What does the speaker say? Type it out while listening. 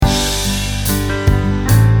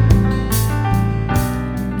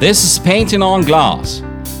This is Painting on Glass,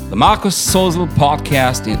 the Markus Sozel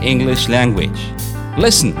podcast in English language.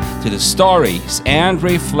 Listen to the stories and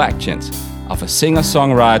reflections of a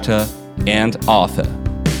singer-songwriter and author.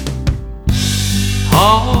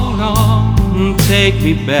 Hold on, take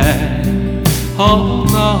me back. Hold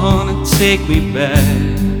on and take me back.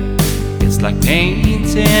 It's like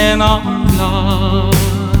painting on glass.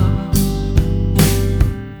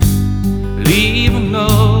 Leave a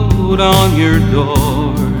note on your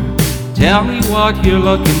door. Tell me what you're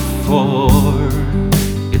looking for.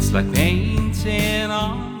 It's like painting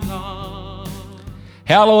on glass.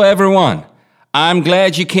 Hello everyone. I'm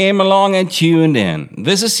glad you came along and tuned in.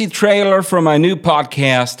 This is the trailer for my new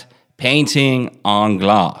podcast, Painting on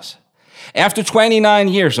Glass. After 29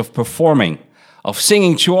 years of performing, of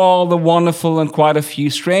singing to all the wonderful and quite a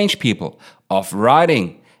few strange people, of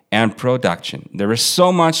writing and production, there is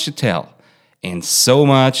so much to tell and so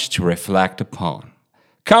much to reflect upon.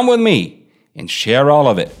 Come with me and share all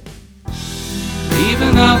of it. Leave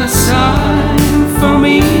another sign for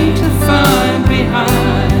me to find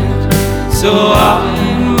behind, so I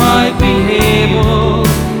might be able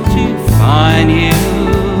to find you.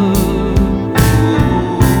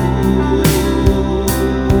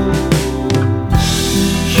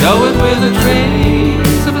 Show it with a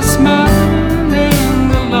trace of a smile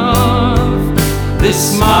and a love.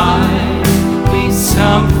 This might be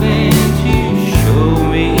something to show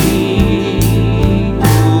me.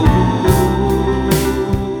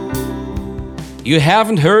 You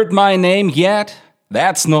haven't heard my name yet?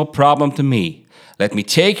 That's no problem to me. Let me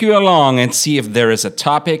take you along and see if there is a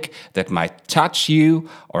topic that might touch you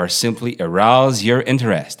or simply arouse your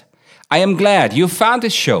interest. I am glad you found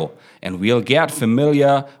this show, and we'll get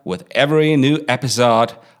familiar with every new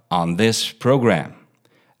episode on this program.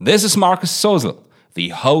 This is Markus Sozel, the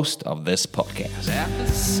host of this podcast. Let the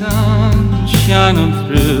sun shine on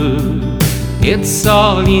through. It's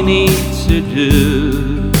all you need to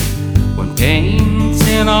do when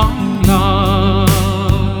painting on glass.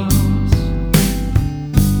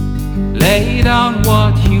 Lay down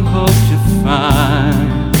what you hope to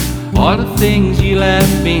find, all the things you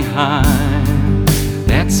left behind.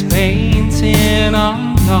 That's painting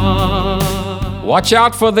on glass. Watch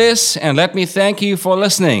out for this, and let me thank you for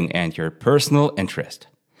listening and your personal interest.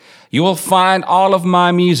 You will find all of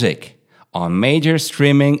my music on major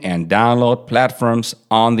streaming and download platforms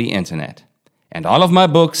on the internet, and all of my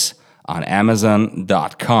books on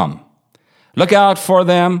Amazon.com. Look out for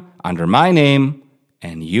them under my name,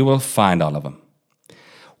 and you will find all of them.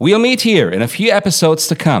 We'll meet here in a few episodes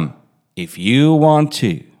to come, if you want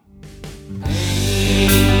to.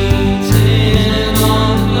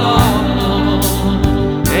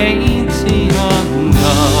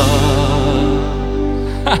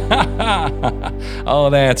 Oh,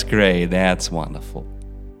 that's great. That's wonderful.